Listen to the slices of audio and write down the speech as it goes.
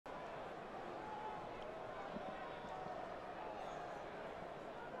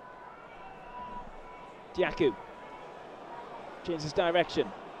Diaku changes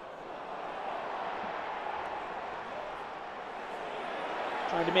direction.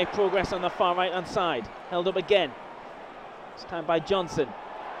 Trying to make progress on the far right hand side. Held up again. This time by Johnson.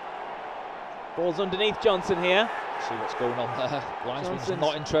 Ball's underneath Johnson here. See what's going on there. Linesman's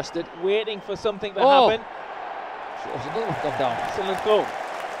not interested. Waiting for something to happen. There's another one gone down. Excellent goal.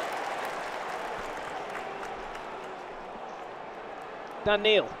 Dan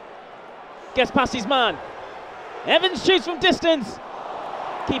Neil gets past his man. Evans shoots from distance.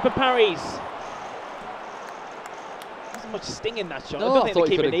 Keeper parries. Wasn't much sting in that shot. No, I don't think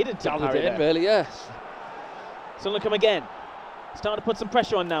the keeper needed to parry it in, really, yes. Sunderland come again. Starting to put some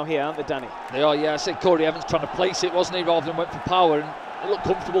pressure on now here, aren't they, Danny? They are, yeah. I said Corey Evans trying to place it, wasn't he, rather than went for power. And it looked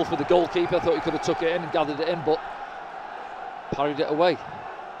comfortable for the goalkeeper. I thought he could have took it in and gathered it in, but parried it away.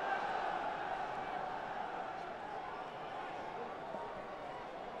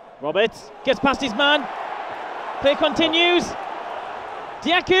 Roberts gets past his man. Play continues.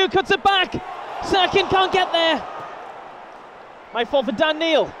 Diaku cuts it back. Cirkin can't get there. Might fall for Dan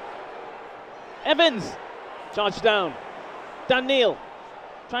Neil. Evans charged down. Dan Neil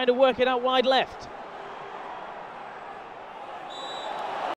trying to work it out wide left.